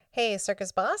Hey,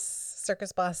 Circus Boss,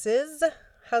 Circus Bosses,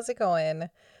 how's it going?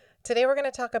 Today we're going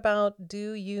to talk about,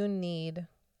 do you need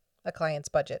a client's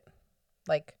budget?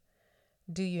 Like,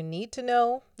 do you need to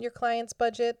know your client's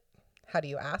budget? How do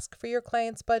you ask for your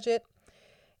client's budget?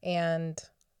 And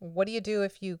what do you do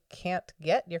if you can't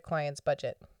get your client's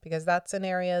budget? Because that's an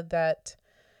area that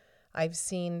I've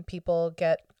seen people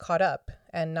get caught up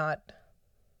and not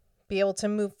be able to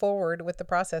move forward with the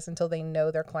process until they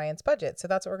know their client's budget. So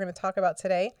that's what we're going to talk about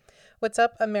today. What's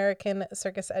up, American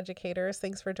Circus Educators?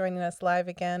 Thanks for joining us live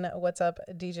again. What's up,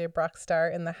 DJ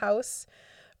Brockstar in the house?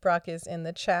 Brock is in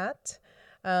the chat.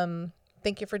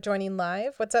 Thank you for joining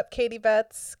live. What's up, Katie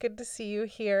Betts? Good to see you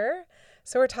here.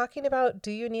 So we're talking about, do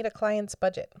you need a client's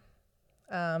budget?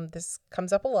 This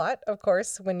comes up a lot, of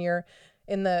course, when you're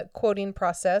in the quoting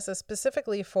process,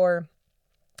 specifically for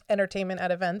entertainment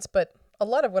at events, but a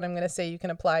lot of what I'm going to say you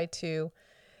can apply to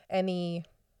any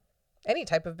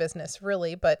type of business,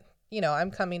 really. But,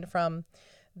 I'm coming from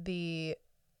the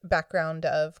background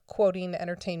of quoting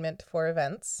entertainment for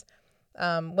events.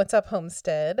 What's up,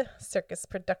 Homestead? Circus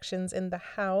Productions in the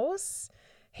house.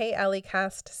 Hey,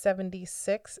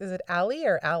 AllieCast76. Is it Allie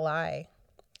or Ally?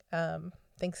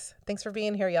 Thanks for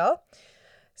being here, y'all.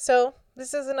 So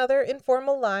this is another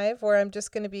informal live where I'm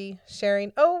just going to be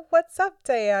sharing. Oh, what's up,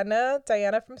 Diana?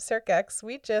 Diana from CircX.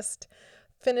 We just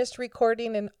finished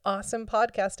recording an awesome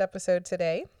podcast episode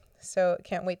today, so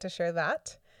can't wait to share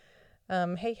that.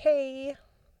 Hey,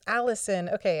 Allison.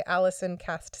 Okay, Allison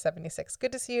Cast 76.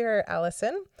 Good to see you here,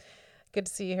 Allison. Good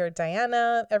to see you here,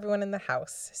 Diana, everyone in the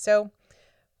house. So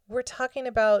we're talking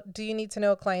about, do you need to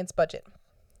know a client's budget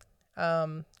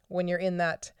when you're in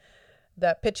that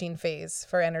pitching phase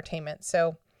for entertainment.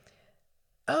 So,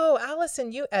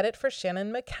 Allison, you edit for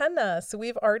Shannon McKenna. So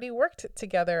we've already worked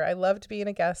together. I loved being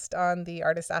a guest on the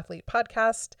Artist Athlete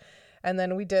podcast. And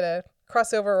then we did a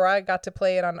crossover where I got to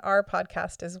play it on our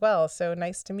podcast as well. So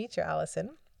nice to meet you,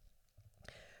 Allison.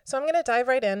 So I'm going to dive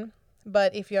right in.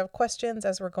 But if you have questions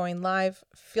as we're going live,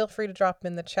 feel free to drop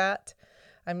them in the chat.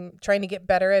 I'm trying to get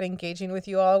better at engaging with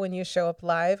you all when you show up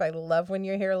live. I love when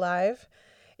you're here live.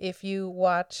 If you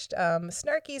watched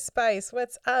Snarky Spice,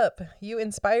 what's up? You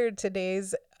inspired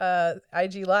today's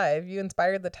IG Live. You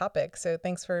inspired the topic. So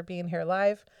thanks for being here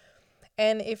live.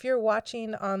 And if you're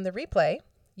watching on the replay,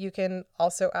 you can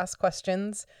also ask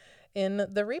questions in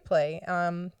the replay.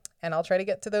 And I'll try to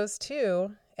get to those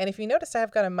too. And if you notice,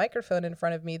 I've got a microphone in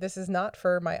front of me. This is not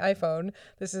for my iPhone.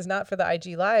 This is not for the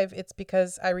IG Live. It's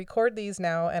because I record these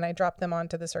now and I drop them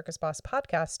onto the Circus Boss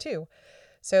podcast too.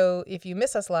 So if you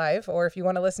miss us live, or if you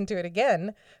want to listen to it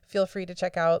again, feel free to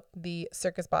check out the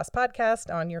Circus Boss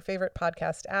podcast on your favorite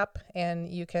podcast app, and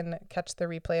you can catch the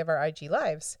replay of our IG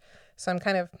Lives. So I'm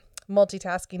kind of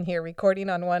multitasking here, recording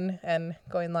on one and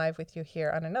going live with you here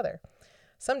on another.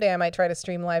 Someday I might try to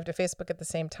stream live to Facebook at the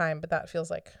same time, but that feels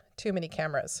like too many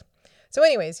cameras. So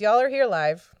anyways, y'all are here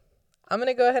live. I'm going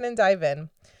to go ahead and dive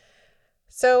in.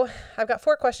 So I've got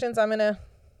 4 questions I'm going to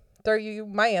throw you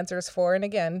my answers for. And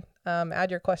again, add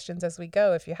your questions as we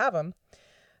go if you have them.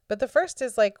 But the first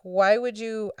is why would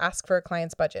you ask for a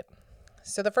client's budget?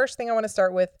 So the first thing I want to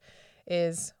start with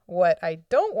is what I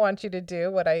don't want you to do,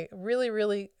 what I really,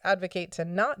 really advocate to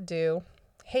not do.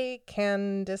 Hey,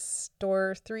 Candace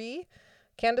Store 3.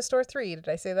 Did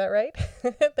I say that right?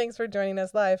 Thanks for joining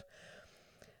us live.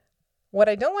 What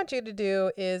I don't want you to do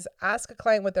is ask a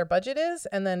client what their budget is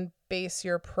and then base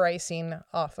your pricing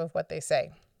off of what they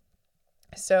say.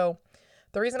 So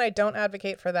the reason I don't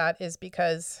advocate for that is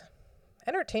because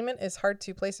entertainment is hard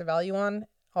to place a value on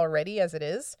already as it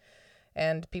is.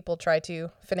 And people try to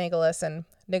finagle us and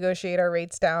negotiate our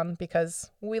rates down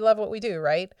because we love what we do,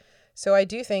 right? So I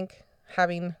do think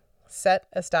having set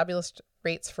established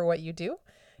rates for what you do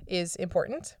is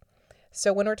important.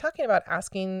 So when we're talking about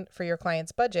asking for your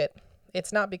client's budget,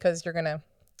 it's not because you're going to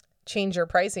change your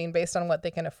pricing based on what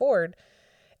they can afford.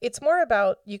 It's more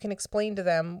about, you can explain to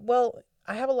them, well,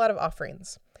 I have a lot of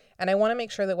offerings and I want to make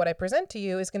sure that what I present to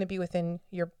you is going to be within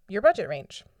your budget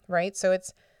range, right? So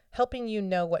it's helping you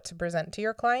know what to present to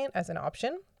your client as an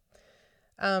option.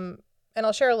 And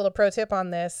I'll share a little pro tip on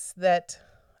this, that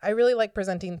I really like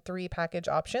presenting 3 package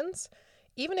options.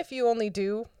 Even if you only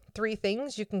do 3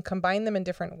 things, you can combine them in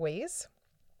different ways.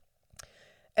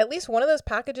 At least one of those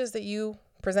packages that you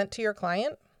present to your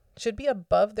client should be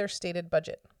above their stated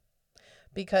budget,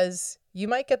 because you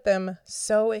might get them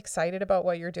so excited about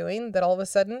what you're doing that all of a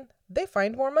sudden they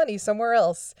find more money somewhere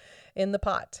else in the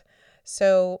pot.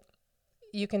 So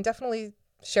you can definitely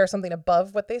share something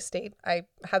above what they state. I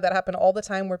had that happen all the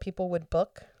time where people would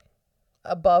book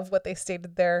above what they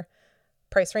stated their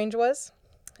price range was.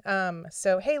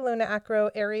 So hey, Luna Acro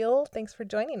Ariel, thanks for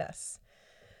joining us.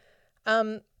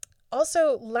 Um,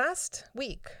 Also, last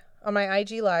week on my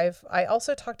IG Live, I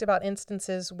also talked about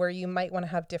instances where you might want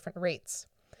to have different rates.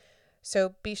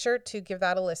 So be sure to give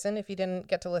that a listen if you didn't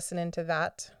get to listen into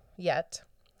that yet.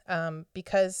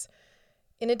 Because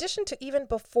in addition to even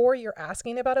before you're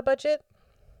asking about a budget,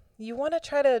 you want to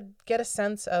try to get a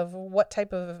sense of what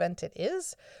type of event it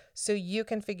is so you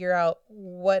can figure out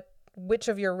which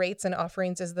of your rates and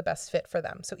offerings is the best fit for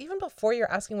them. So even before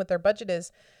you're asking what their budget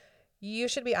is, you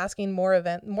should be asking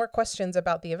more questions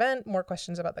about the event, more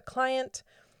questions about the client,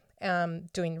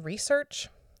 doing research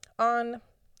on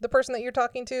the person that you're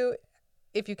talking to,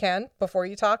 if you can, before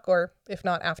you talk, or if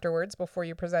not afterwards, before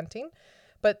you're presenting.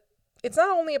 But it's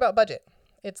not only about budget.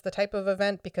 It's the type of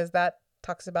event, because that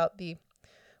talks about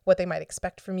what they might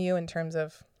expect from you in terms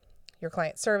of your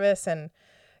client service and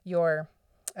your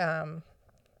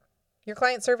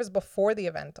client service before the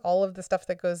event, all of the stuff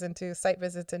that goes into site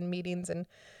visits and meetings and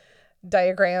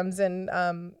diagrams and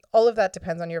all of that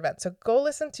depends on your event. So go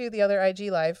listen to the other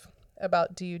IG Live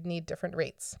about do you need different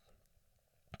rates.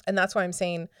 And that's why I'm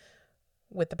saying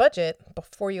with the budget,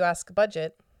 before you ask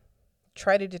budget,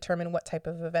 try to determine what type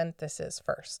of event this is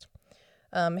first.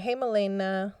 Hey,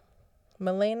 Milena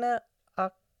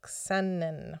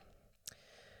Oksanen.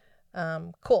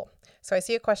 Cool. So I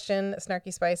see a question,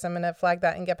 Snarky Spice. I'm going to flag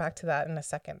that and get back to that in a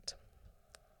second.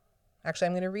 Actually,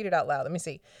 I'm going to read it out loud. Let me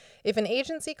see. If an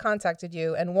agency contacted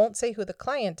you and won't say who the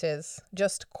client is,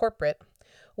 just corporate,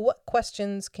 what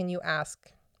questions can you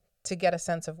ask to get a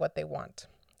sense of what they want?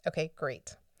 Okay,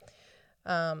 great.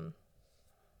 I'm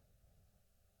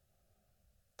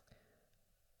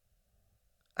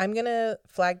going to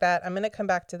flag that. I'm going to come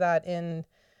back to that I'm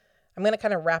going to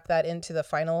kind of wrap that into the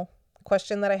final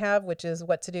question that I have, which is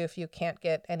what to do if you can't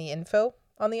get any info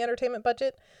on the entertainment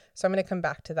budget. So I'm going to come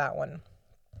back to that one.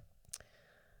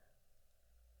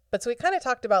 But so we kind of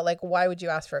talked about why would you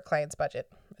ask for a client's budget?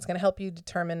 It's going to help you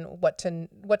determine what to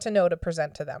know to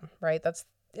present to them, right? That's,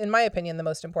 in my opinion, the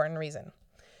most important reason.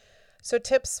 So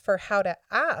tips for how to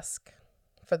ask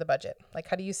for the budget.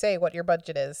 How do you say what your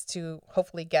budget is to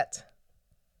hopefully get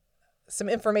some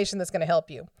information that's going to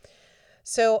help you?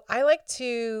 So I like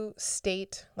to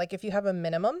state, if you have a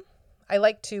minimum, I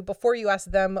like to, before you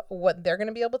ask them what they're going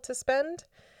to be able to spend,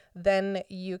 then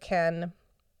you can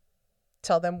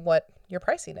tell them what your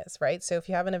pricing is, right? So if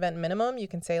you have an event minimum, you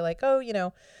can say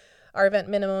our event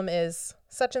minimum is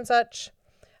such and such.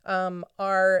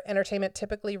 Our entertainment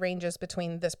typically ranges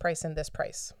between this price and this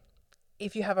price.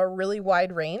 If you have a really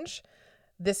wide range,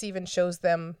 this even shows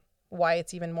them why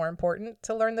it's even more important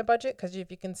to learn the budget. Because if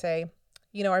you can say,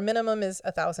 our minimum is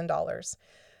 $1,000.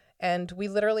 And we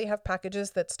literally have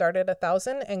packages that start at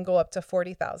 $1,000 and go up to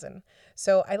 $40,000.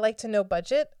 So I like to know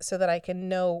budget so that I can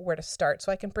know where to start.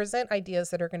 So I can present ideas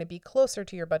that are going to be closer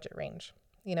to your budget range.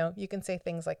 You can say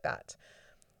things like that.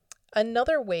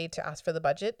 Another way to ask for the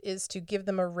budget is to give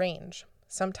them a range.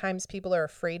 Sometimes people are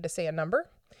afraid to say a number.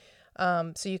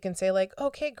 So you can say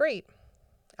okay, great.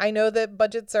 I know that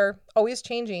budgets are always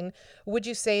changing. Would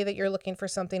you say that you're looking for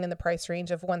something in the price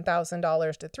range of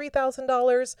 $1,000 to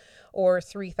 $3,000, or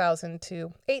 $3,000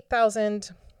 to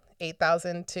 $8,000,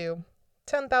 $8,000 to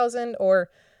 $10,000, or,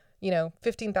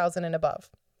 $15,000 and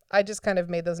above? I just kind of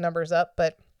made those numbers up,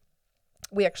 but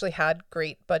we actually had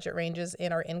great budget ranges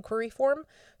in our inquiry form.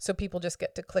 So people just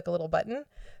get to click a little button.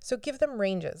 So give them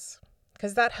ranges,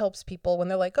 because that helps people when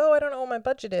they're like, oh, I don't know what my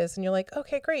budget is. And you're like,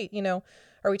 okay, great.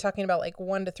 Are we talking about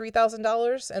 $1,000 to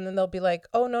 $3,000? And then they'll be like,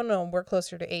 oh, no, we're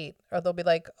closer to $8,000. Or they'll be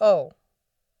like, oh,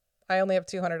 I only have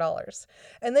 $200.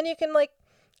 And then you can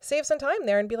save some time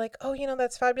there and be like, oh,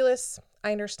 that's fabulous.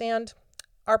 I understand.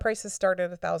 Our prices start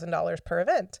at $1,000 per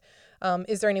event.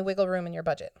 Is there any wiggle room in your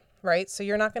budget? Right? So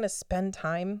you're not going to spend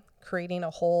time creating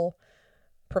a whole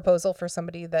proposal for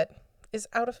somebody that is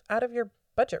out of your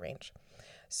budget range.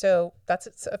 So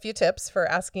that's a few tips for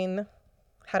asking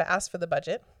how to ask for the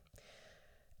budget.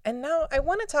 And now I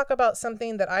want to talk about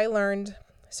something that I learned.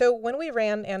 So when we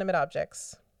ran Animate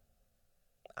Objects,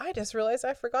 I just realized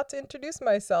I forgot to introduce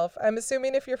myself. I'm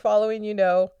assuming if you're following,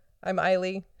 I'm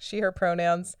Eiley, she, her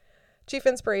pronouns, chief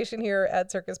inspiration here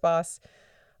at Circus Boss.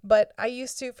 But I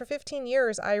used to, for 15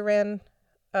 years, I ran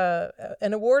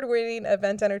an award-winning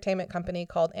event entertainment company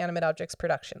called Animate Objects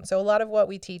Production. So a lot of what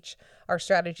we teach are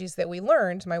strategies that we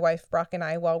learned, my wife Brock and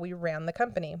I, while we ran the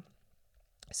company.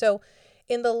 So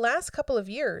in the last couple of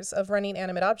years of running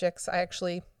Animate Objects, I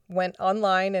actually went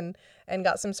online and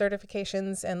got some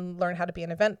certifications and learned how to be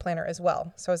an event planner as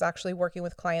well. So I was actually working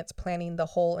with clients planning the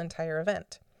whole entire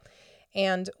event.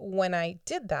 And when I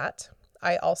did that,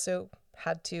 I also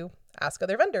had to ask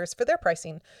other vendors for their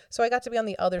pricing. So I got to be on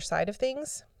the other side of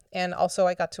things. And also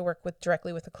I got to work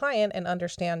directly with the client and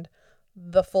understand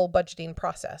the full budgeting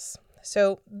process.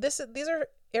 So these are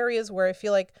areas where I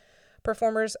feel like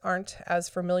performers aren't as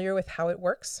familiar with how it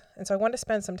works. And so I want to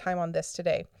spend some time on this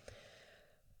today,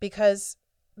 because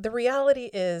the reality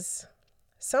is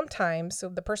sometimes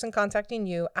the person contacting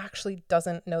you actually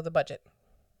doesn't know the budget.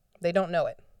 They don't know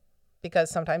it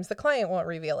because sometimes the client won't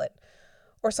reveal it,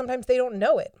 or sometimes they don't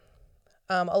know it.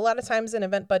 A lot of times an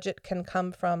event budget can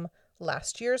come from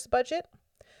last year's budget.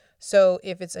 So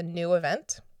if it's a new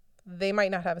event, they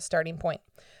might not have a starting point.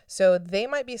 So they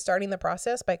might be starting the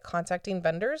process by contacting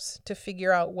vendors to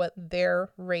figure out what their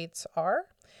rates are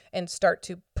and start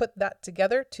to put that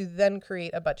together to then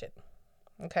create a budget.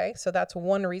 Okay, so that's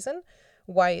one reason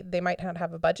why they might not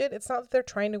have a budget. It's not that they're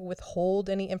trying to withhold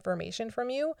any information from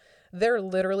you. They're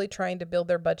literally trying to build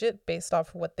their budget based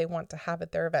off what they want to have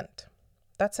at their event.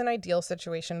 That's an ideal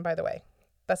situation, by the way.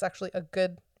 That's actually a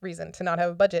good reason to not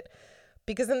have a budget,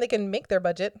 because then they can make their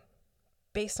budget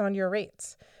based on your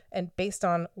rates and based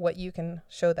on what you can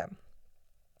show them.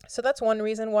 So that's one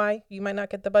reason why you might not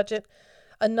get the budget.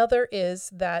 Another is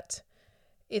that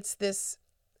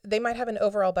they might have an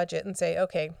overall budget and say,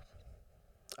 okay,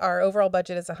 our overall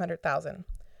budget is $100,000,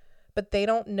 but they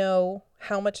don't know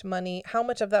how much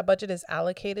of that budget is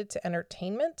allocated to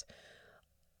entertainment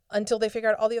until they figure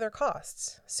out all the other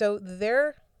costs. So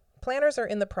their planners are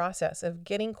in the process of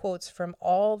getting quotes from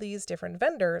all these different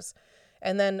vendors.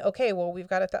 And then, okay, well, we've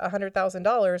got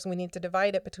 $100,000. We need to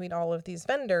divide it between all of these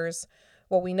vendors.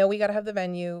 Well, we know we got to have the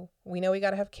venue. We know we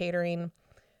got to have catering.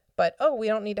 But, we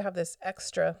don't need to have this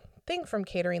extra thing from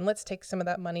catering. Let's take some of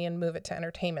that money and move it to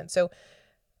entertainment. So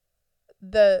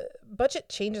the budget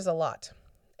changes a lot.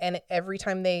 And every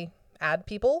time they add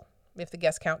people, if the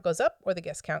guest count goes up or the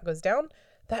guest count goes down,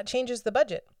 that changes the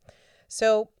budget.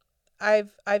 So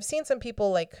I've seen some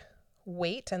people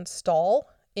wait and stall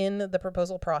in the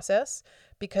proposal process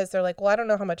because they're like, well, I don't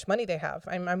know how much money they have.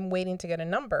 I'm waiting to get a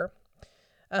number.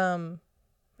 And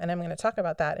I'm going to talk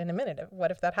about that in a minute.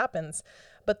 What if that happens?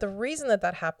 But the reason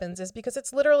that happens is because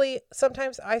it's literally,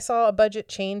 sometimes I saw a budget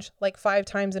change 5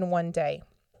 times in one day.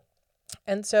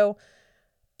 And so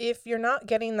if you're not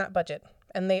getting that budget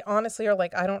and they honestly are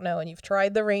like, I don't know, and you've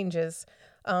tried the ranges,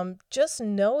 just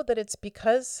know that it's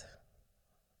because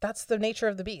that's the nature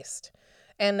of the beast.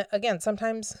 And again,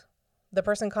 sometimes the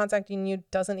person contacting you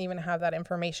doesn't even have that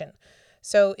information.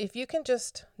 So if you can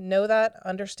just know that,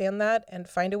 understand that, and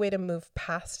find a way to move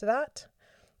past that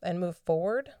and move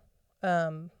forward,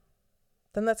 then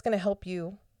that's going to help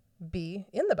you be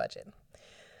in the budget.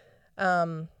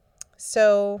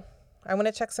 So I want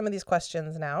to check some of these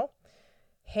questions now.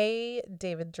 Hey,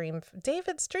 David's Dream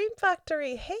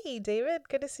Factory. Hey, David,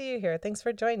 good to see you here. Thanks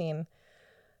for joining.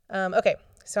 Okay,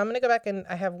 so I'm going to go back and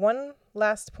I have one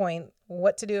last point,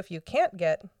 what to do if you can't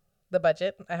get the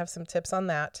budget. I have some tips on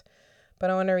that, but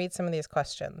I want to read some of these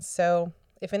questions. So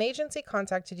if an agency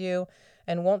contacted you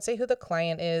and won't say who the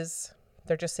client is,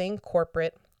 they're just saying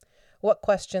corporate, what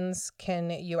questions can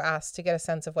you ask to get a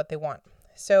sense of what they want?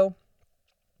 So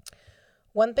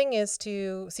one thing is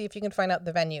to see if you can find out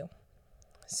the venue.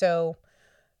 So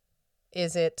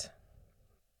is it,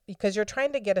 because you're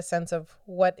trying to get a sense of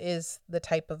what is the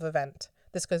type of event.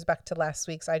 This goes back to last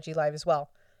week's IG Live as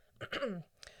well.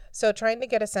 So trying to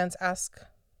get a sense, ask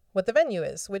what the venue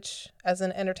is, which as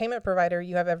an entertainment provider,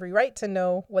 you have every right to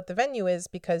know what the venue is,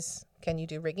 because can you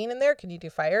do rigging in there? Can you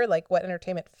do fire? What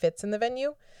entertainment fits in the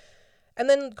venue? And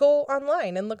then go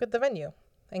online and look at the venue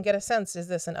and get a sense, is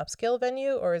this an upscale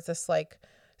venue or is this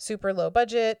super low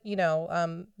budget?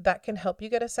 That can help you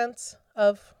get a sense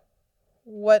of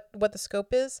what the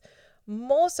scope is.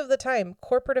 Most of the time,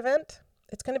 corporate event,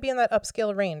 it's going to be in that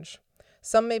upscale range.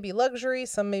 Some may be luxury,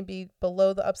 some may be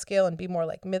below the upscale and be more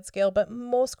like mid-scale, but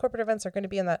most corporate events are going to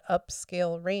be in that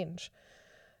upscale range.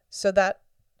 So that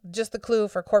just the clue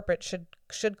for corporate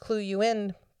should clue you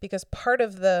in, because part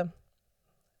of the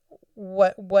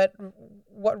what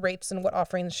rates and what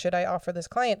offerings should I offer this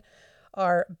client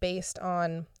are based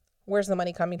on where's the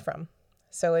money coming from.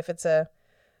 So if it's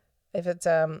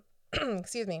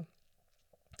excuse me,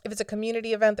 if it's a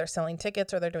community event, they're selling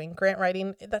tickets or they're doing grant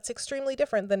writing, that's extremely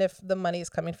different than if the money is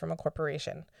coming from a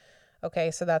corporation.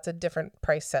 Okay, so that's a different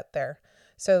price set there.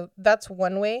 So that's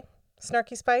one way,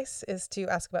 Snarky Spice, is to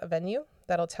ask about venue.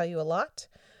 That'll tell you a lot.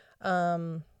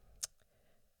 And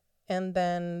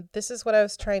then this is what I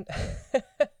was trying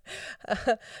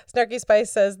Snarky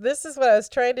Spice says, this is what I was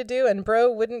trying to do and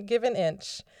bro wouldn't give an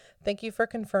inch. Thank you for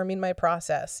confirming my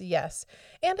process. Yes.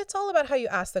 And it's all about how you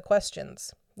ask the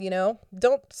questions.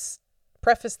 Don't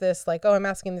preface this I'm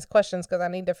asking these questions because I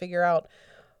need to figure out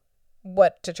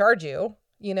what to charge you.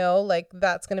 like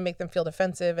that's going to make them feel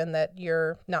defensive and that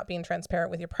you're not being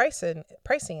transparent with your pricing.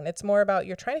 It's more about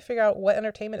you're trying to figure out what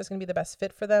entertainment is going to be the best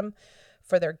fit for them,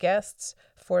 for their guests,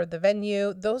 for the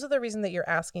venue. Those are the reason that you're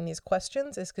asking these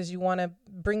questions, is because you want to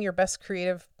bring your best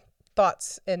creative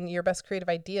thoughts and your best creative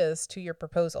ideas to your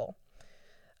proposal.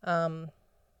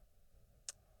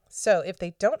 So if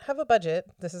they don't have a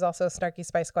budget, this is also a Snarky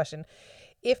Spice question.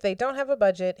 If they don't have a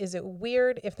budget, is it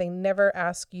weird if they never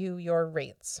ask you your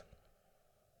rates?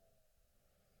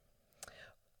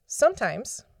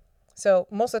 Sometimes. So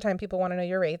most of the time people want to know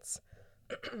your rates.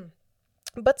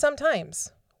 But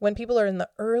sometimes when people are in the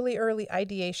early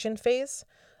ideation phase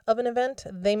of an event,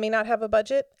 they may not have a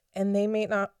budget and they may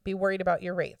not be worried about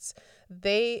your rates.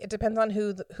 It depends on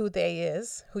who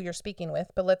you're speaking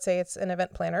with. But let's say it's an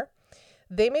event planner.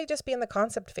 They may just be in the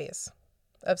concept phase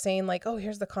of saying like, oh,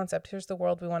 here's the concept. Here's the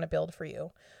world we want to build for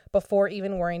you, before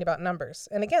even worrying about numbers.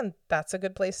 And again, that's a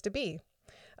good place to be.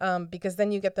 Because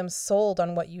then you get them sold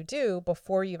on what you do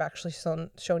before you've actually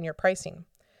shown your pricing.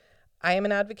 I am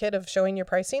an advocate of showing your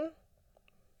pricing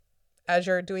as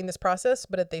you're doing this process,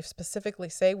 but if they specifically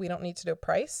say we don't need to do a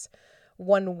price,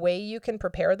 one way you can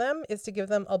prepare them is to give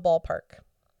them a ballpark.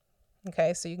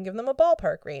 Okay, so you can give them a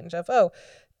ballpark range of,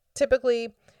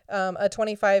 typically a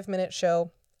 25-minute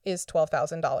show is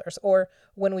 $12,000. Or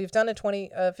when we've done a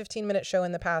 15-minute show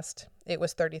in the past, it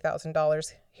was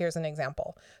 $30,000. Here's an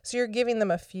example. So you're giving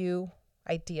them a few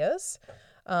ideas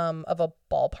of a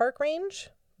ballpark range,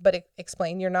 but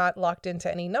explain you're not locked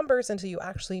into any numbers until you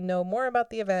actually know more about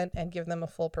the event and give them a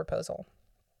full proposal.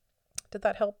 Did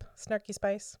that help, Snarky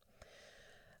Spice?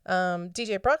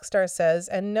 DJ Brockstar says,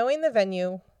 and knowing the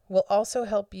venue will also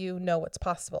help you know what's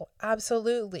possible.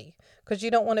 Absolutely. Because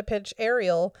you don't want to pitch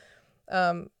Ariel,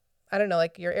 I don't know,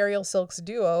 like your Aerial Silks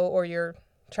duo or your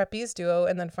trapeze duo,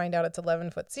 and then find out it's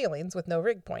 11-foot ceilings with no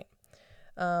rig point.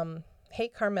 Hey,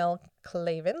 Carmel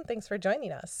Clavin, thanks for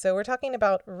joining us. So we're talking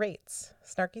about rates.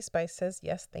 Snarky Spice says,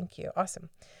 yes, thank you. Awesome.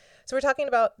 So we're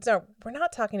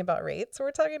not talking about rates.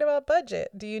 We're talking about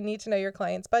budget. Do you need to know your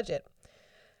client's budget?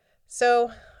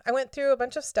 So I went through a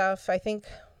bunch of stuff. I think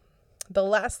the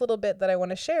last little bit that I want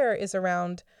to share is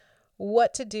around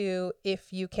what to do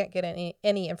if you can't get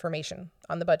any information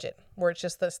on the budget, where it's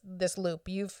just this loop.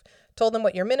 You've told them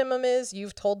what your minimum is.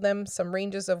 You've told them some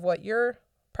ranges of what your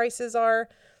prices are.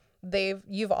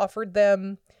 You've offered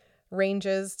them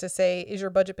ranges to say, is your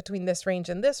budget between this range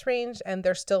and this range? And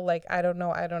they're still like, I don't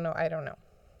know.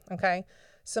 Okay.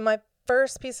 So my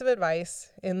first piece of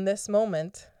advice in this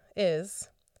moment is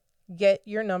get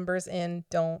your numbers in.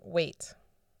 Don't wait.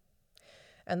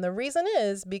 And the reason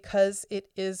is because it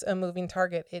is a moving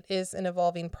target. It is an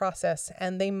evolving process,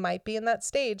 and they might be in that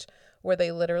stage where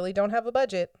they literally don't have a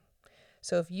budget.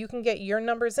 So if you can get your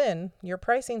numbers in, your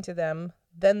pricing to them,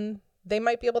 then they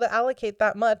might be able to allocate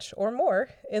that much or more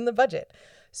in the budget.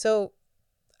 So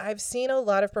I've seen a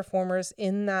lot of performers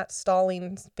in that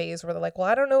stalling phase where they're like, well,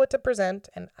 I don't know what to present.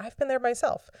 And I've been there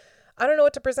myself. I don't know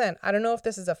what to present. I don't know if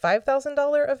this is a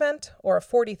 $5,000 event or a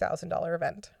 $40,000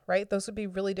 event, right? Those would be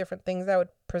really different things I would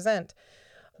present.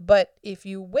 But if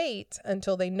you wait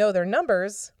until they know their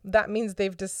numbers, that means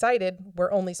they've decided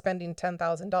we're only spending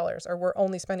 $10,000 or we're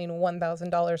only spending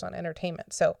 $1,000 on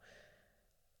entertainment. So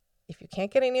if you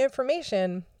can't get any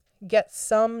information, get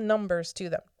some numbers to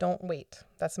them. Don't wait.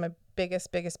 That's my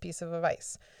biggest piece of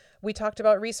advice. We talked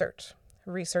about research.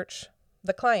 Research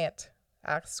the client.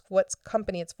 Ask what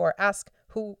company it's for. Ask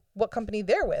what company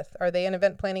they're with. Are they an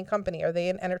event planning company? Are they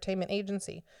an entertainment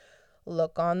agency?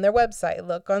 Look on their website.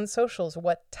 Look on socials.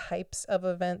 What types of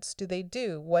events do they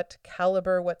do? What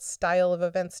caliber, what style of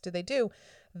events do they do?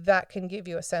 That can give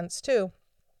you a sense too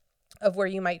of where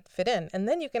you might fit in. And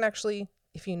then you can actually,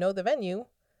 if you know the venue,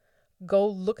 go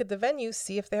look at the venue,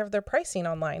 see if they have their pricing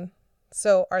online.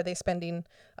 So are they spending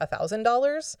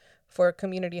 $1,000 for a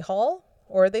community hall,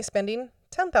 or are they spending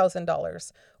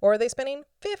 $10,000, or are they spending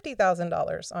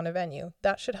 $50,000 on a venue?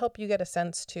 That should help you get a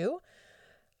sense too.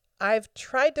 I've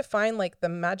tried to find like the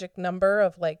magic number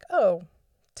of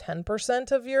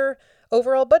 10% of your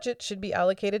overall budget should be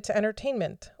allocated to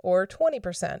entertainment, or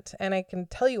 20%. And I can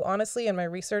tell you honestly, in my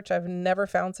research, I've never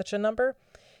found such a number.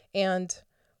 And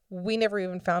we never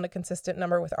even found a consistent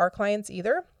number with our clients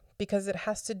either, because it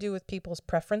has to do with people's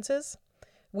preferences.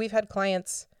 We've had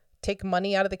clients take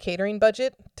money out of the catering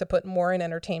budget to put more in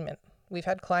entertainment. We've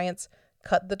had clients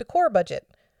cut the decor budget,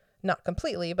 not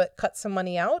completely, but cut some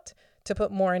money out to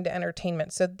put more into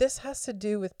entertainment. So this has to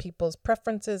do with people's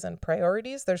preferences and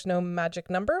priorities. There's no magic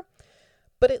number,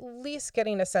 but at least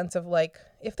getting a sense of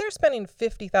if they're spending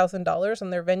 $50,000 on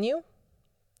their venue,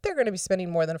 they're going to be spending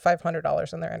more than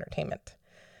 $500 on their entertainment.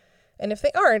 And if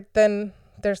they aren't, then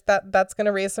that's going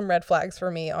to raise some red flags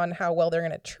for me on how well they're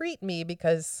going to treat me,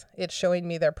 because it's showing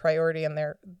me their priority and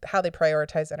how they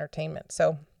prioritize entertainment.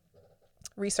 So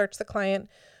research the client,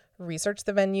 research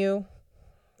the venue,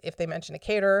 if they mention a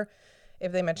caterer,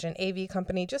 if they mention an AV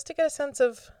company, just to get a sense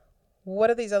of what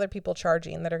are these other people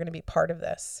charging that are going to be part of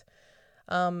this.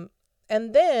 And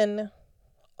then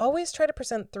always try to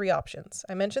present 3 options.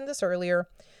 I mentioned this earlier,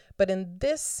 but in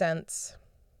this sense,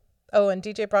 and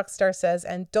DJ Brockstar says,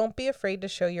 and don't be afraid to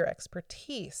show your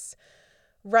expertise.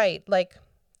 Right. Like,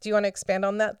 do you want to expand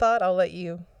on that thought? I'll let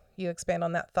you expand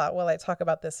on that thought while I talk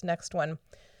about this next one.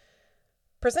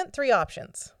 Present 3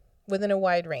 options within a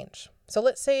wide range. So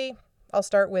let's say I'll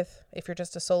start with, if you're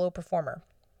just a solo performer,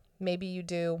 maybe you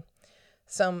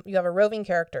have a roving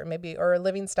character, maybe, or a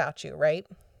living statue, right?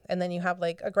 And then you have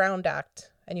like a ground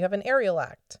act and you have an aerial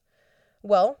act.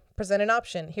 Well, present an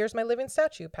option. Here's my living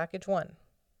statue, package 1.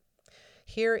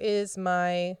 Here is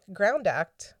my ground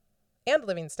act and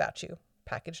living statue,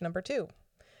 package number 2.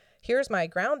 Here's my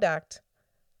ground act,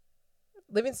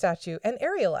 living statue, and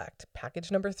aerial act,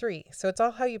 package number 3. So it's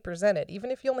all how you present it.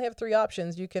 Even if you only have 3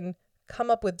 options, you can come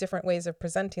up with different ways of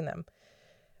presenting them.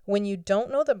 When you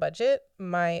don't know the budget,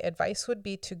 my advice would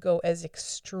be to go as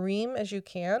extreme as you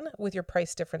can with your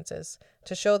price differences,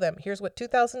 to show them, here's what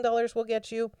 $2,000 will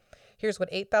get you. Here's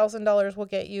what $8,000 will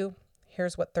get you.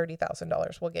 Here's what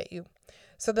 $30,000 will get you.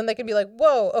 So then they can be like,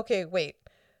 whoa, okay, wait,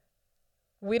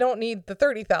 we don't need the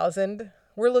 30,000.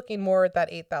 We're looking more at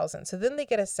that 8,000. So then they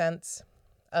get a sense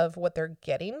of what they're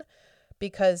getting,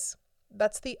 because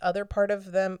that's the other part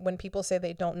of them when people say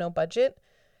they don't know budget.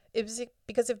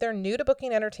 Because if they're new to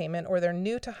booking entertainment or they're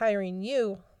new to hiring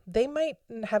you, they might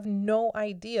have no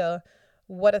idea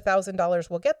what $1,000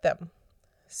 will get them.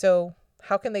 So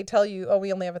how can they tell you, oh,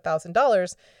 we only have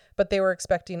 $1,000, but they were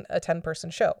expecting a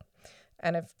 10-person show?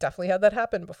 And I've definitely had that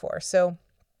happen before. So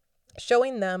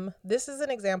showing them this is an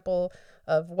example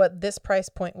of what this price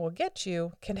point will get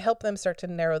you can help them start to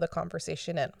narrow the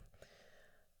conversation in.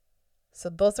 So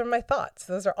those are my thoughts.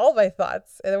 Those are all my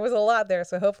thoughts. There was a lot there,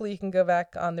 so hopefully you can go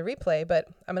back on the replay, but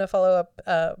I'm going to follow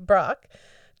up. Brock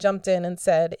jumped in and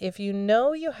said, if you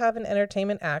know you have an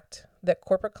entertainment act that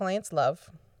corporate clients love,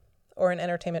 or an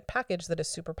entertainment package that is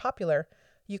super popular,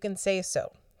 you can say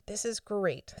so. This is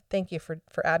great. Thank you for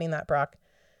adding that, Brock.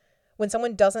 When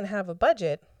someone doesn't have a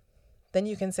budget, then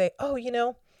you can say, oh,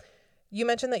 you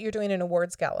mentioned that you're doing an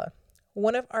awards gala.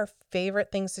 One of our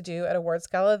favorite things to do at awards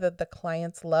gala that the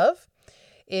clients love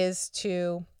is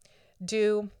to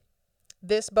do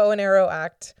this bow and arrow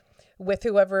act with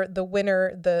whoever the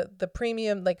winner, the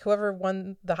premium, like whoever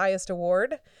won the highest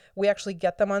award. We actually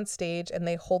get them on stage and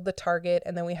they hold the target,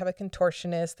 and then we have a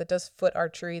contortionist that does foot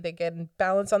archery. They get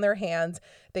balance on their hands.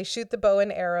 They shoot the bow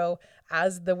and arrow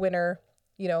as the winner,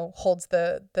 holds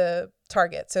the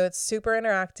target. So it's super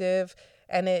interactive.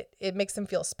 And it makes them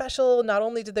feel special. Not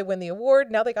only did they win the award,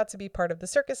 now they got to be part of the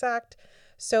circus act.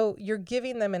 So you're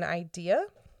giving them an idea.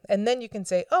 And then you can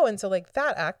say, oh, and so like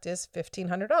that act is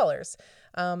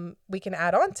 $1,500. We can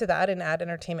add on to that and add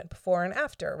entertainment before and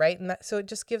after, right? And so it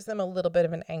just gives them a little bit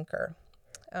of an anchor.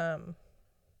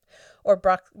 Or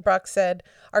Brock said,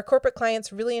 our corporate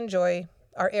clients really enjoy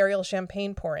our aerial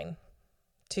champagne pouring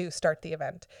to start the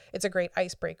event. It's a great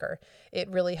icebreaker. It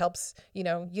really helps, you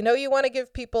want to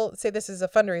give people, say this is a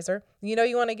fundraiser,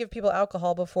 you want to give people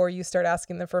alcohol before you start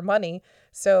asking them for money.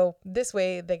 So this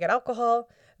way they get alcohol,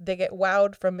 they get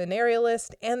wowed from an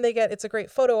aerialist, and it's a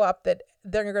great photo op that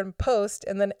they're going to post,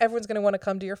 and then everyone's going to want to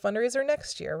come to your fundraiser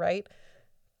next year, right?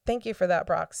 Thank you for that,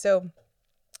 Brock. So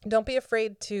don't be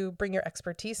afraid to bring your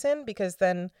expertise in, because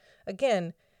then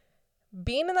again,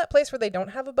 being in that place where they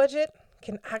don't have a budget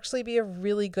can actually be a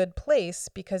really good place,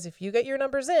 because if you get your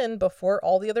numbers in before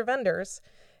all the other vendors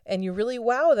and you really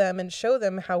wow them and show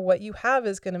them how what you have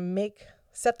is going to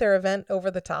set their event over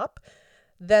the top,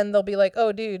 then they'll be like,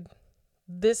 oh, dude,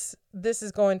 this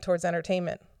is going towards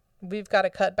entertainment. We've got to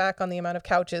cut back on the amount of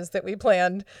couches that we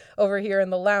planned over here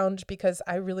in the lounge, because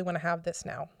I really want to have this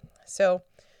now. So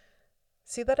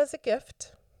see that as a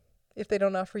gift if they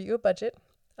don't offer you a budget,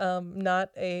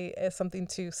 not as something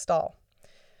to stall.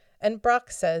 And Brock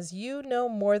says, you know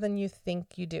more than you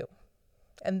think you do.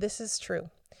 And this is true.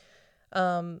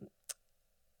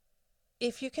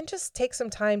 If you can just take some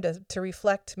time to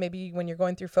reflect, maybe when you're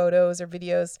going through photos or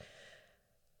videos,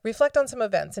 reflect on some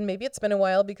events. And maybe it's been a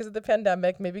while because of the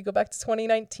pandemic. Maybe go back to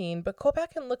 2019, but go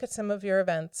back and look at some of your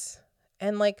events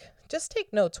and just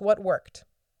take notes. What worked?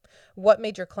 What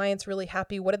made your clients really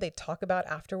happy? What did they talk about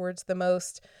afterwards the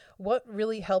most? What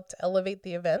really helped elevate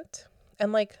the event?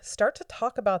 And like, start to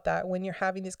talk about that when you're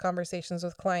having these conversations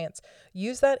with clients.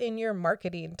 Use that in your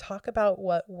marketing. Talk about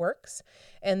what works.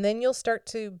 And then you'll start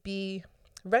to be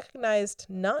recognized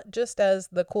not just as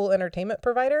the cool entertainment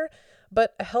provider,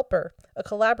 but a helper, a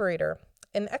collaborator,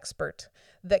 an expert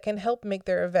that can help make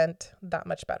their event that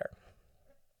much better.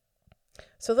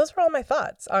 So those were all my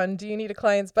thoughts on, do you need a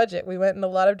client's budget? We went in a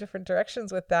lot of different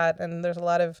directions with that, and there's a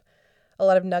lot of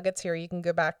nuggets here. You can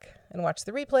go back and watch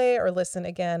the replay or listen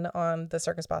again on the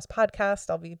Circus Boss podcast.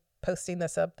 I'll be posting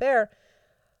this up there.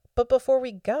 But before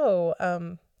we go,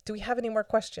 do we have any more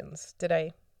questions? Did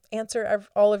I answer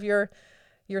all of your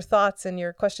thoughts and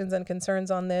your questions and concerns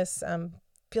on this?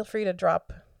 Feel free to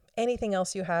drop anything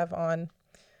else you have on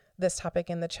this topic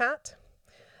in the chat.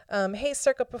 Hey,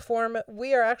 Circa Perform,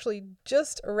 we are actually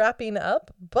just wrapping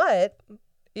up, but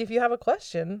if you have a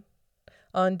question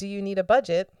on do you need a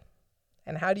budget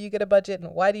and how do you get a budget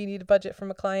and why do you need a budget from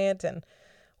a client and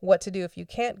what to do if you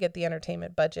can't get the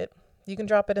entertainment budget, you can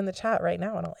drop it in the chat right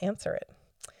now and I'll answer it.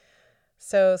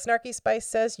 So Snarky Spice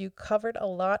says, you covered a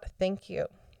lot. Thank you.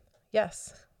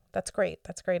 Yes, that's great.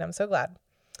 That's great. I'm so glad.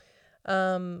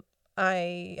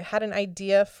 I had an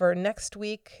idea for next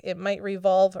week. It might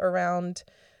revolve around,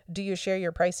 do you share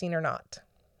your pricing or not?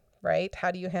 Right? How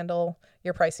do you handle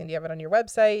your pricing? Do you have it on your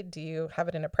website? Do you have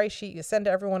it in a price sheet you send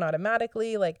to everyone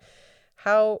automatically? Like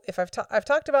how, if I've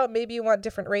talked about maybe you want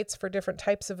different rates for different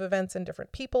types of events and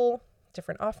different people,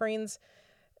 different offerings.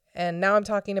 And now I'm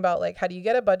talking about like, how do you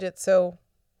get a budget? So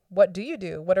what do you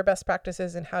do? What are best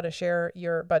practices in how to share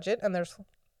your budget? And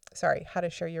how to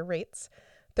share your rates.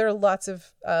 There are lots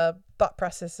of thought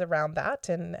process around that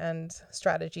and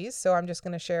strategies. So I'm just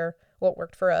going to share what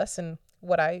worked for us and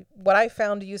what I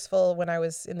found useful when I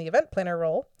was in the event planner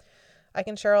role. I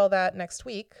can share all that next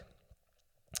week.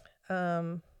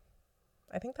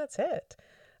 I think that's it.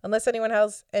 Unless anyone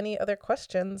has any other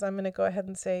questions, I'm going to go ahead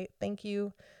and say thank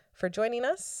you for joining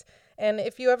us. And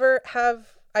if you ever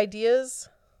have ideas,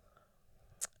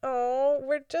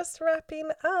 we're just wrapping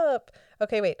up.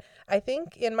 Okay, wait. I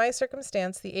think in my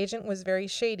circumstance, the agent was very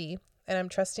shady and I'm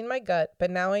trusting my gut,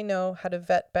 but now I know how to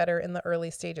vet better in the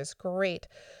early stages. Great.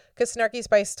 Because Snarky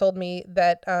Spice told me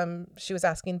that she was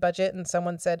asking budget and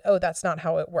someone said, oh, that's not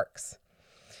how it works.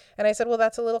 And I said, well,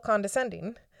 that's a little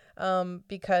condescending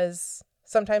because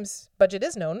sometimes budget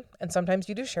is known and sometimes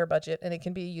you do share budget and it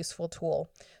can be a useful tool.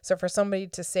 So for somebody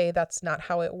to say that's not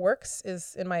how it works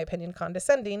is, in my opinion,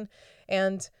 condescending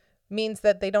and means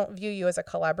that they don't view you as a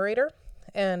collaborator.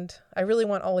 And I really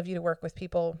want all of you to work with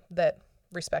people that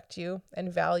respect you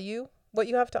and value what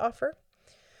you have to offer.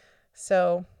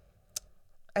 So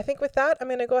I think with that, I'm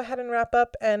going to go ahead and wrap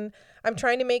up, and I'm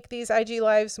trying to make these IG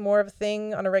lives more of a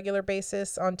thing on a regular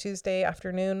basis on Tuesday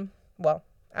afternoon,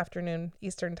 afternoon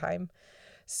Eastern time.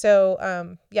 So,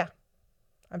 I'm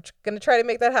going to try to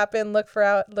make that happen. Look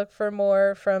for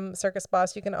more from Circus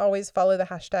Boss. You can always follow the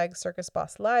hashtag Circus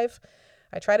Boss Live.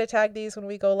 I try to tag these when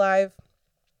we go live.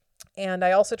 And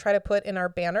I also try to put in our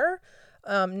banner.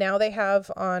 Now they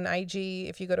have on IG,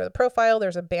 if you go to the profile,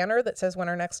 there's a banner that says when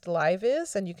our next live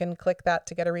is, and you can click that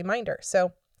to get a reminder.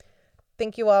 So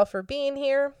thank you all for being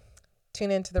here. Tune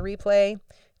into the replay,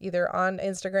 either on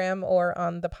Instagram or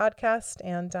on the podcast,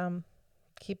 and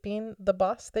keep being the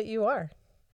boss that you are.